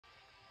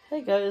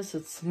Hey guys,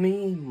 it's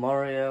me,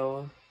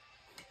 Mario,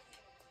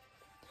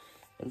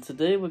 and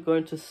today we're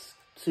going to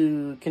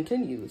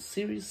continue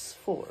Series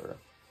 4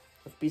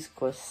 of Beast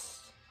Quest: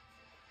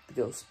 The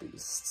Ghost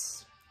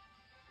Beasts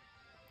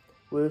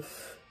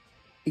with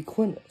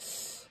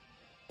Equinus,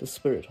 the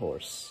spirit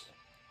horse.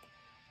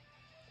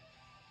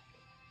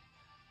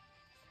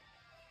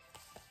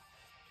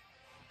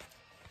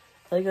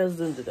 How you guys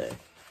doing today?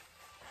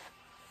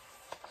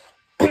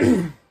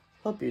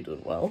 Hope you're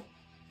doing well.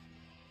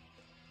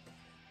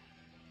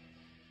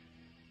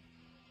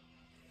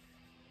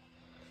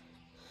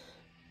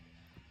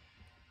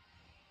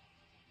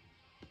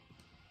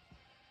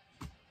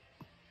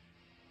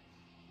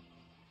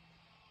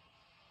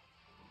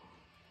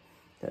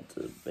 Had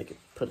to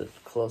put it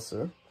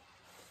closer.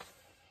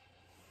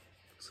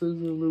 So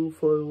it's a little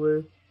far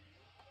away.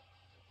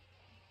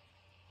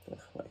 Ugh,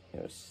 my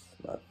hair's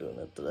not doing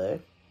it today.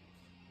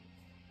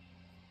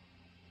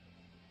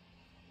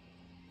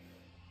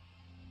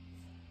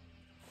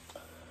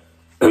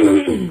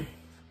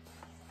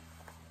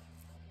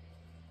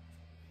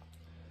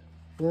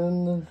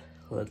 And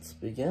let's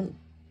begin.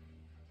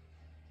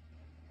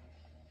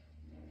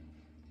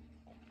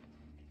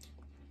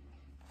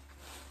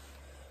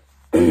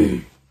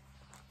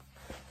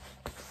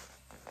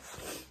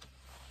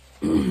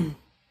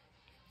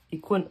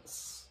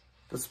 Equinus,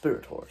 the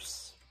spirit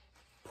horse.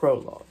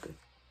 Prologue.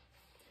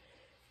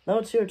 Now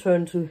it's your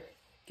turn to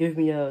give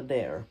me a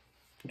dare,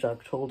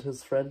 Jack told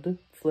his friend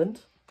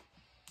Flint.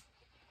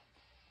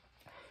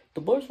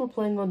 The boys were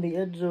playing on the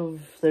edge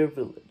of their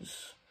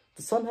village.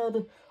 The sun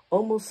had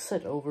almost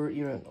set over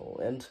Irinal,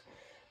 and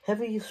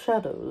heavy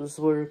shadows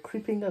were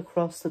creeping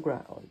across the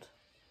ground.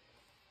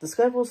 The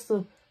sky was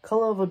the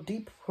color of a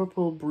deep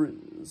purple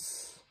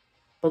bruise,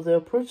 but the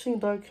approaching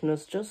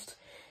darkness just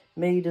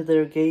made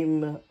their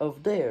game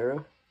of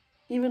dare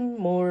even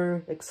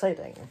more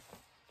exciting.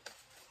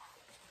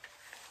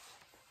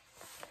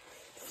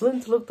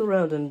 Flint looked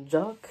around and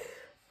Jock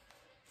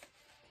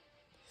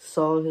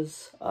saw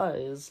his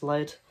eyes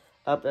light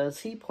up as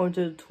he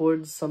pointed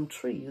towards some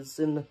trees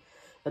in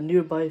a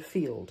nearby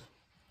field.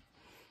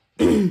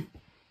 There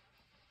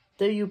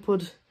you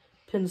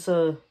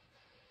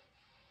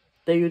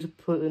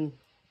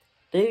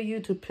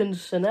to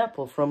pinch an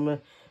apple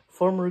from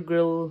Farmer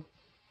Grindal's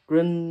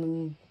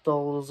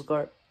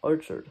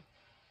orchard,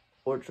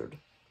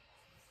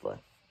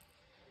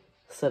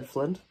 said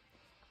Flint.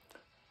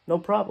 No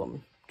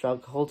problem.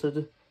 Jock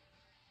vaulted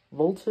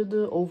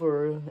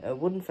over a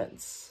wooden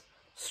fence,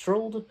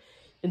 strolled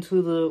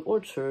into the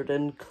orchard,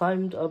 and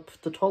climbed up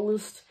the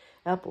tallest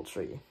apple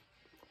tree.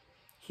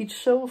 He'd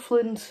show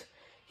Flint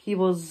he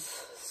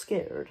was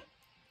scared.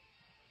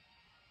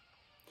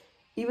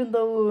 Even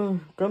though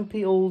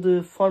grumpy old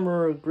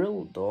Farmer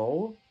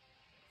Grindal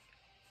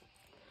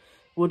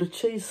would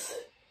chase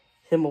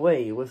him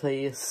away with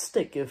a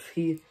stick if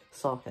he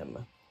saw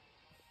him.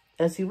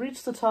 As he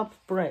reached the top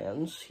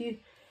branch, he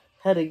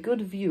had a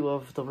good view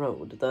of the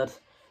road that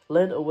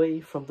led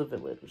away from the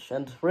village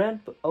and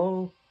ran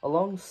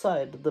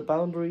alongside the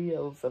boundary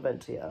of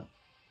Aventia,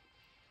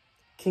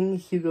 King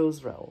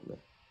Hugo's realm.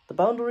 The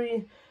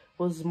boundary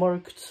was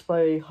marked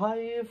by a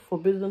high,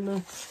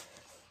 forbidden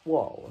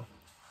wall,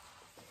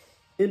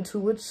 into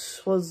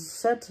which was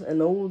set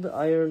an old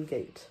iron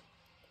gate.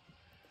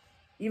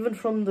 Even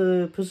from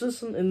the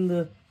position in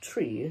the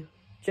tree,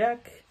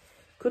 Jack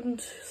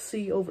couldn't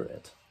see over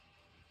it.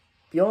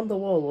 Beyond the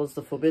wall was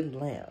the forbidden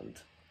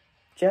land.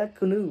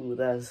 Jack knew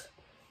that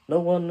no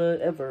one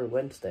ever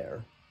went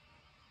there.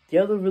 The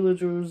other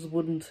villagers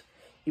wouldn't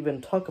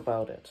even talk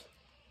about it.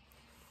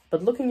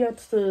 But looking at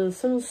the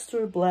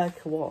sinister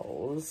black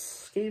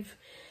walls gave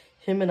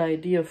him an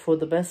idea for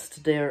the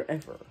best dare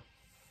ever.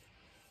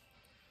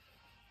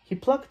 He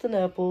plucked an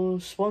apple,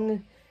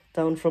 swung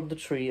down from the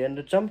tree,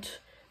 and jumped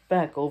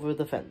back over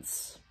the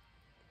fence.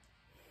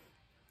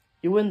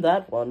 You win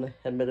that one,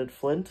 admitted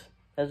Flint,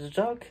 as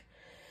Jack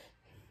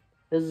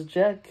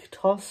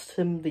tossed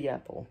him the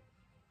apple.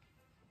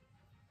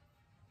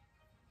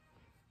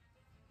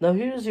 Now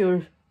here's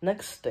your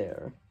next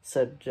dare,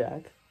 said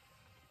Jack.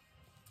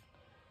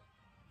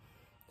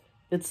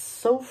 It's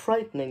so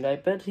frightening, I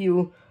bet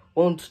you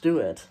won't do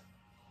it.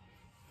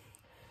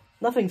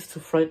 Nothing's too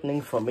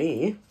frightening for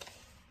me,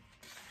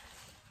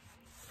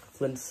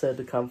 Flint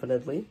said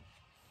confidently.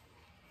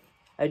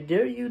 I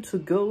dare you to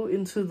go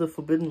into the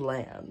forbidden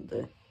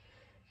land,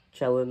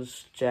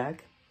 challenged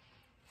Jack.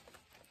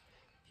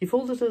 He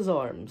folded his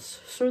arms,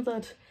 sure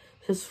that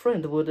his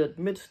friend would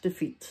admit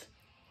defeat.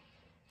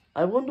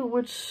 I wonder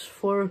which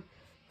forfeit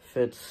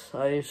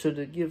I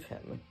should give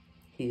him,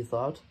 he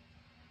thought.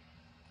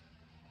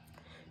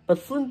 But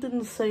Flint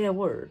didn't say a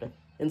word.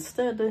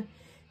 Instead,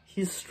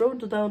 he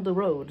strode down the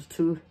road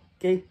to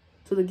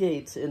the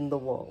gate in the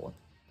wall.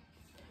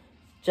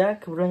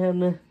 Jack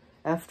ran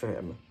after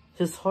him,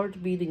 his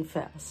heart beating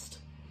fast.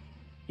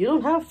 You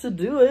don't have to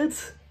do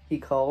it, he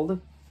called.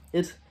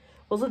 It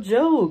was a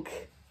joke.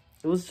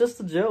 It was just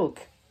a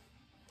joke.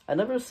 I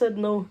never said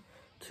no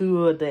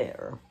to a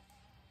dare.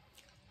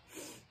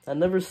 I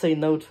never say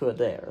no to a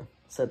dare,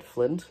 said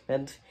Flint,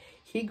 and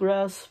he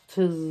grasped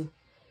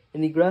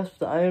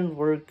the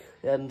ironwork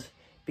and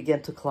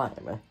began to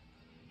climb.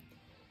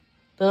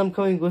 Then I'm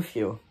going with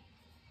you.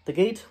 The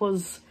gate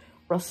was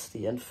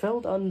rusty and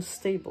felt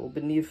unstable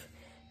beneath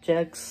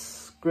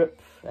Jack's grip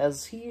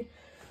as he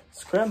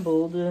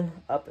scrambled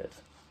up it.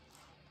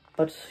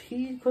 But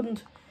he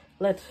couldn't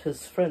let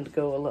his friend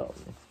go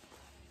alone.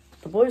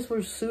 The boys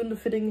were soon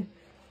fitting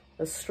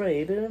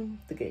astride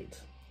the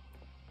gate.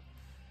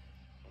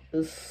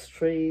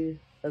 Astride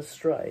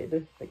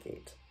the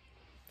gate,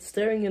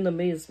 staring in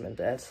amazement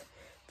at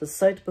the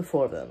sight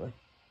before them.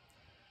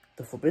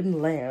 The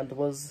forbidden land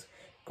was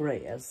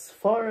gray as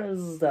far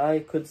as the eye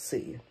could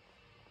see.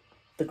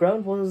 The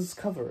ground was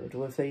covered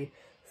with a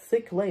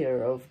thick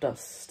layer of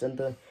dust, and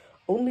the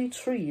only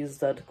trees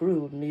that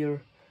grew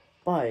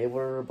nearby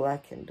were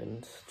blackened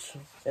and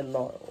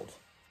gnarled.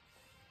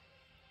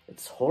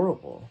 "It's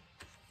horrible,"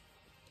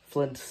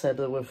 Flint said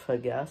with a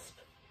gasp.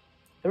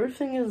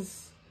 Everything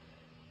is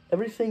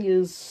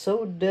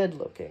so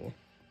dead-looking,"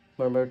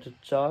 murmured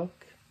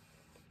Jock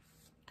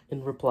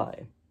in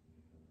reply.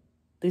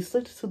 They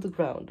slid to the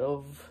ground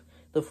of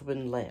the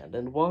forbidden land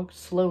and walked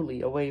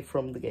slowly away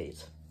from the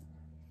gate.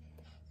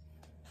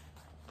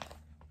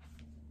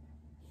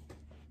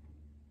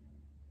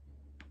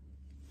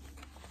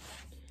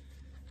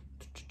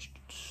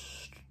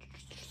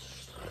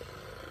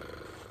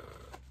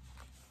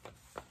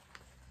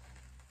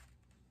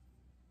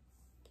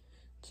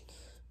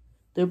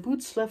 Their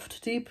boots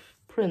left deep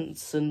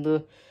prints in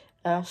the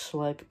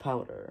ash-like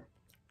powder.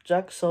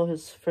 Jack saw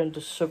his friend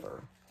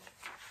shiver.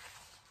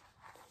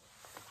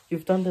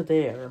 "You've done it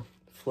there,"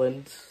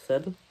 Flint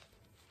said.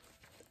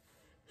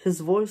 His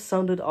voice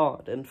sounded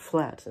odd and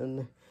flat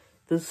in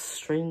this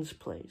strange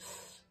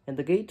place, and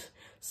the gate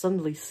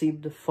suddenly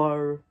seemed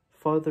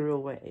farther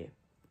away.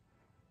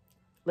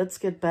 "Let's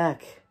get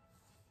back."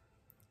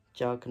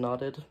 Jack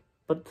nodded,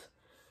 but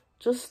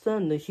just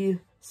then he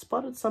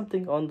spotted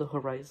something on the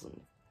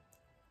horizon.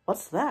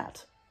 "What's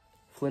that?"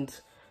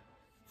 Flint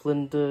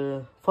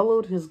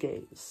followed his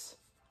gaze.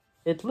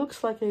 "It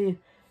looks like a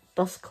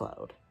dust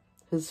cloud."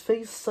 His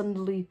face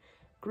suddenly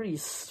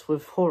greased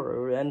with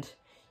horror, and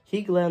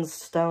he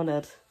glanced down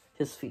at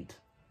his feet.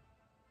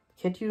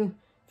 "Can't you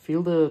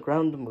feel the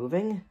ground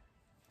moving?"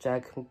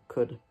 Jack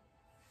could.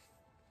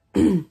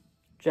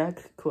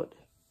 Jack could.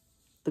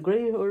 The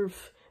gray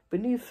earth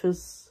beneath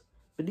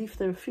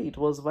their feet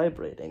was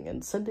vibrating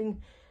and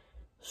sending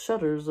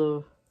shudders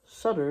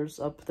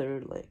up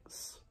their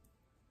legs.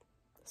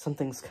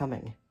 "Something's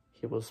coming,"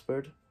 he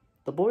whispered.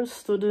 The boys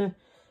stood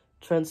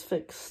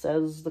transfixed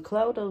as the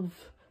cloud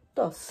of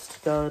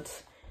dust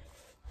got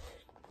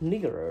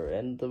nearer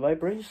and the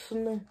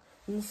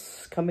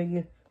vibrations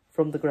coming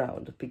from the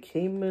ground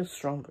became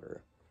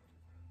stronger.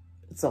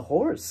 "It's a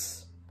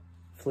horse!"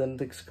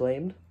 Flint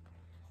exclaimed,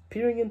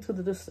 peering into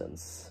the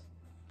distance.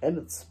 "And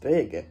it's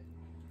big."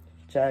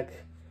 Jack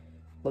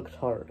looked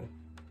hard.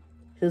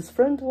 His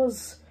friend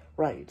was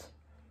right.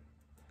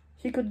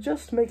 He could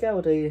just make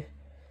out a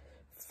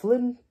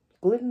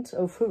glint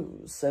of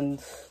hooves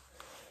and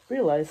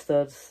realized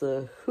that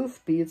the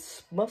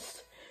hoofbeats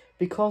must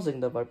be causing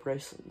the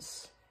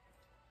vibrations.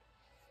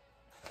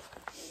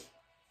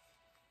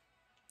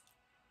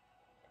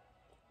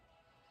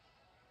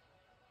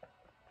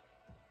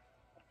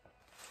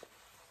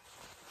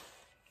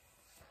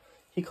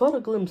 He caught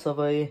a glimpse of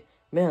a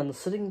man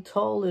sitting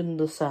tall in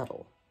the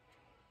saddle.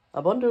 "I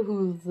wonder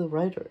who the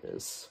rider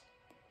is,"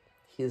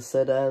 he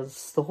said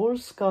as the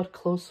horse got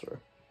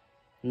closer.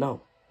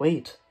 "No,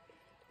 wait."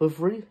 With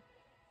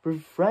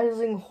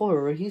rising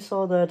horror, he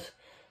saw that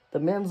the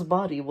man's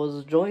body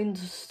was joined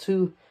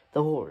to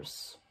the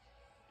horse.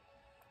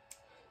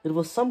 It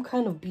was some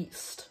kind of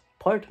beast,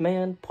 part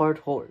man, part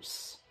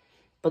horse.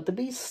 But the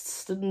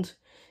beasts didn't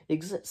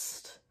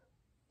exist,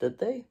 did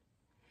they?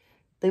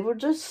 They were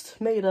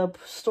just made-up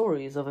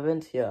stories of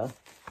Aventia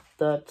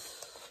that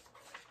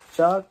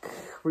Jock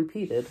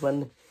repeated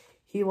when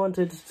he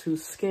wanted to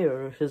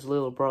scare his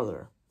little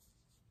brother.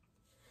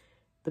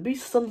 The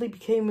beast suddenly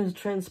became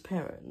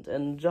transparent,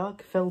 and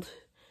Jock felt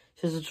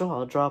his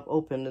jaw drop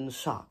open in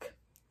shock.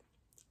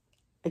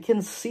 "I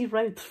can see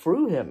right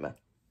through him."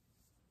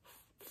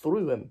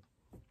 Flint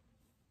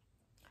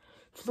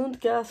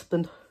gasped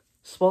and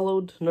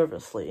swallowed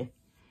nervously.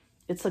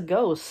 "It's a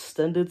ghost,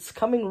 and it's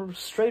coming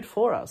straight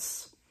for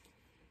us."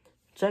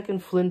 Jack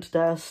and Flint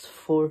dashed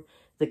for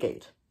the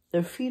gate,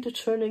 their feet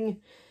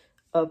churning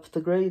up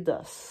the gray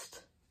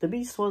dust. The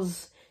beast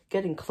was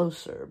getting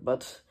closer,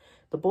 but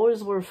the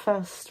boys were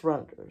fast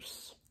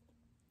runners.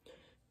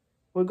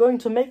 "We're going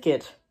to make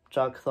it,"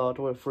 Jock thought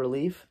with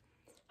relief.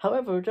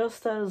 However,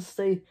 just as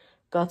they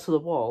got to the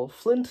wall,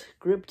 Flint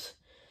gripped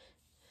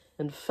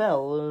and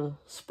fell,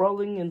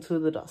 sprawling into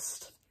the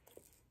dust.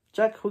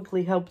 Jack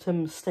quickly helped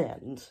him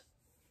stand,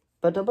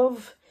 but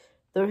above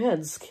their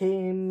heads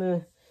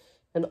came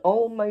an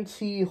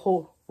almighty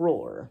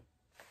roar.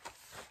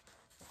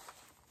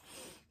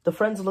 The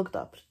friends looked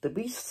up. The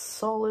beast,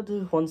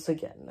 solid once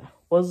again,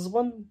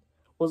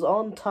 was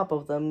on top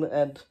of them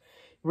and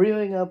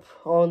rearing up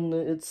on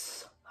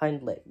its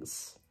hind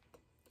legs,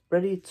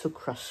 ready to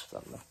crush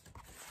them.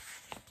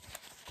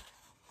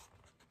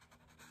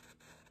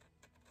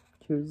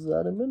 Here's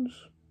that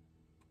image.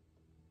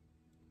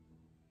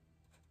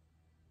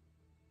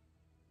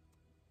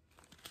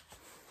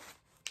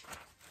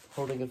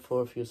 Holding it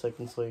for a few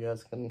seconds so you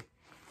guys can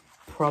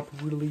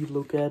properly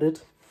look at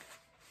it.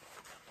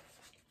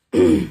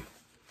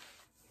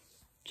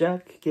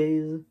 Jock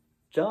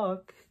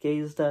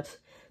gazed at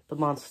the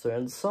monster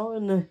and saw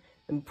an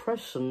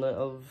expression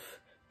of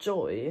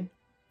joy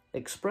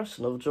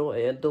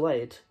and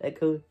delight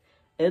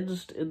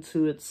edged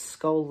into its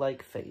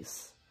skull-like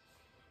face.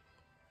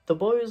 The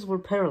boys were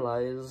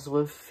paralyzed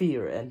with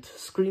fear and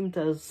screamed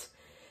as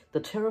the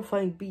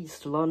terrifying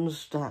beast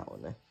lunged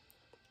down.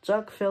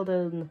 Jock felt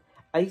an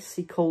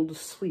icy cold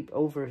sweep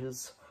over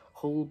his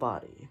whole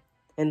body,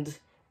 and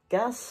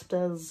gasped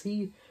as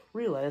he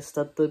realized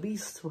that the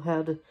beast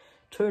had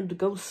turned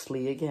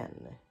ghostly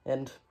again,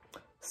 and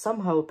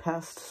somehow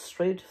passed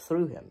straight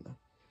through him.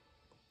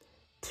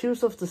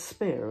 Tears of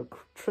despair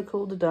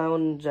trickled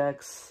down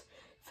Jack's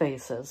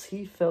face as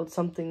he felt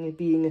something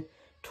being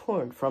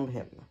torn from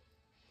him.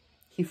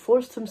 He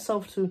forced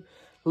himself to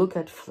look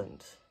at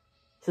Flint.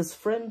 His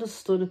friend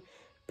stood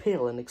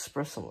pale and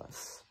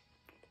expressionless.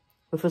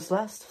 With his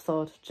last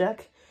thought,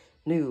 Jack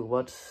knew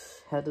what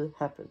had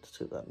happened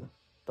to them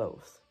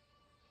both.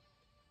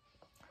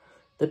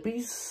 The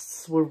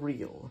beasts were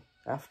real,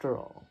 after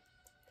all,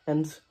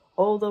 and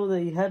although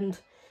they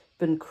hadn't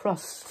been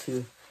crushed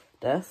to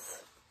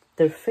death,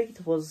 their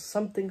fate was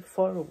something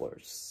far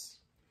worse.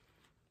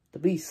 The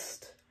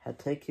beast had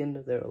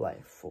taken their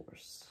life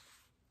force.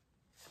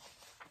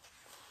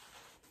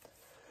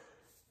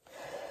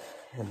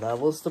 And that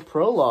was the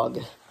prologue.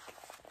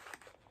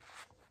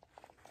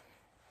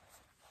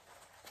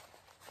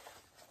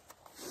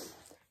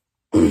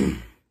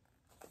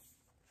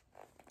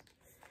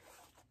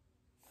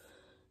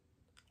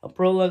 A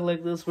prologue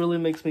like this really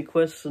makes me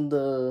question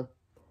the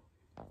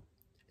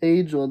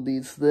age on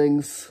these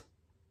things.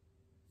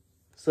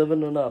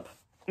 7 and up.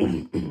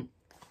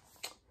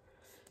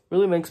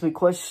 Really makes me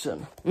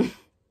question.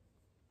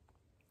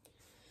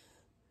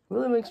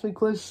 Really makes me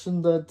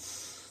question that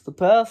the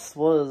past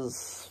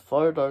was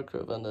far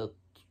darker than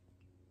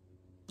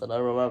I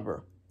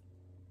remember.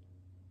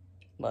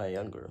 My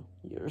younger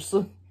years.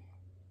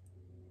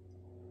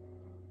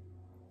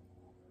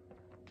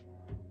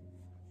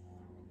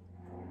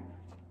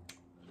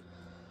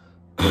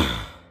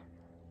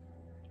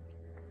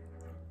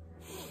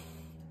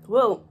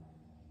 Well,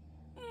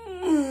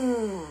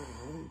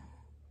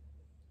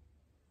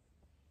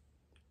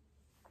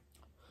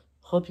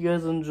 hope you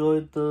guys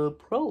enjoyed the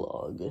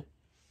prologue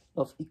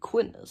of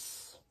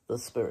Equinus, the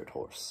spirit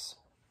horse.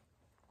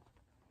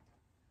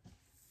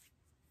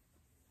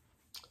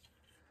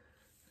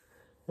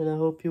 And I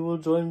hope you will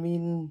join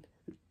me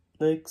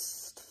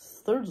next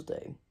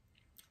Thursday,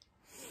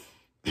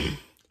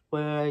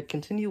 where I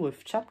continue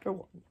with Chapter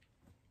 1.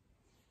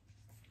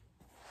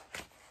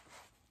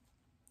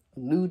 A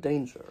new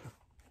danger.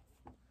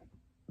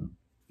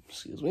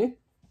 Excuse me.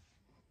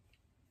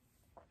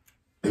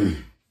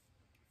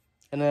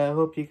 And I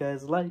hope you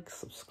guys like,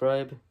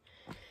 subscribe,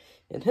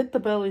 and hit the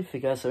bell if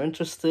you guys are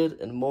interested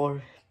in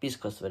more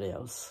Beast Quest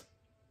videos.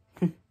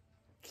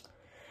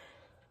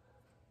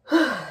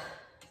 I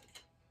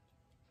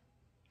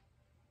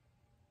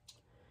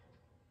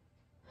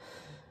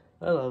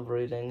love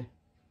reading.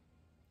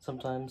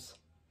 Sometimes.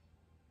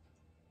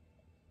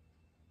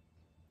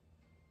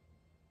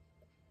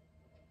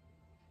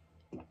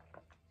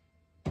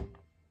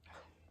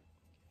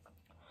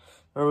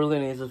 I really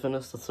need to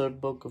finish the 3rd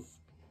book of...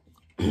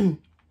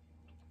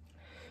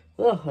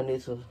 Oh, I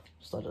need to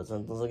start a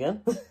sentence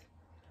again.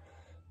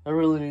 I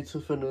really need to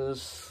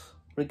finish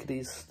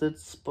Rickety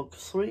Stitch book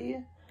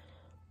 3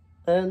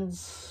 and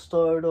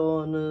start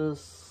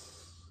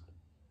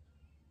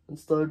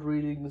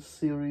reading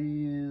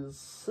series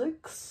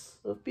 6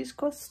 of Beast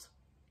Quest.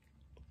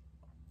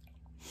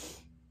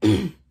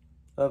 I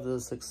have the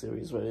 6th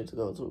series ready to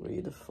go to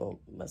read for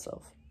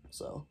myself,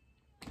 so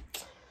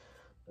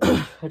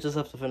I just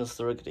have to finish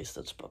the Rickety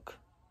Stitch book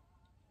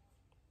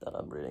that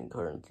I'm reading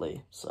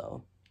currently,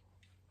 so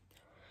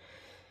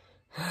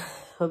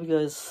hope you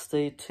guys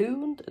stay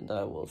tuned, and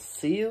I will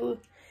see you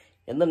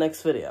in the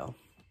next video.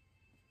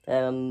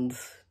 And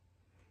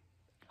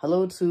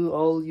hello to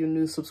all you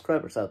new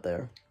subscribers out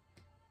there.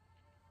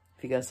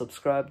 If you guys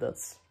subscribe,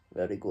 that's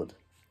very good.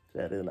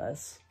 Very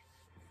nice.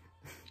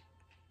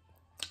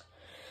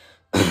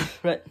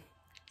 Right.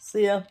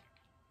 See ya.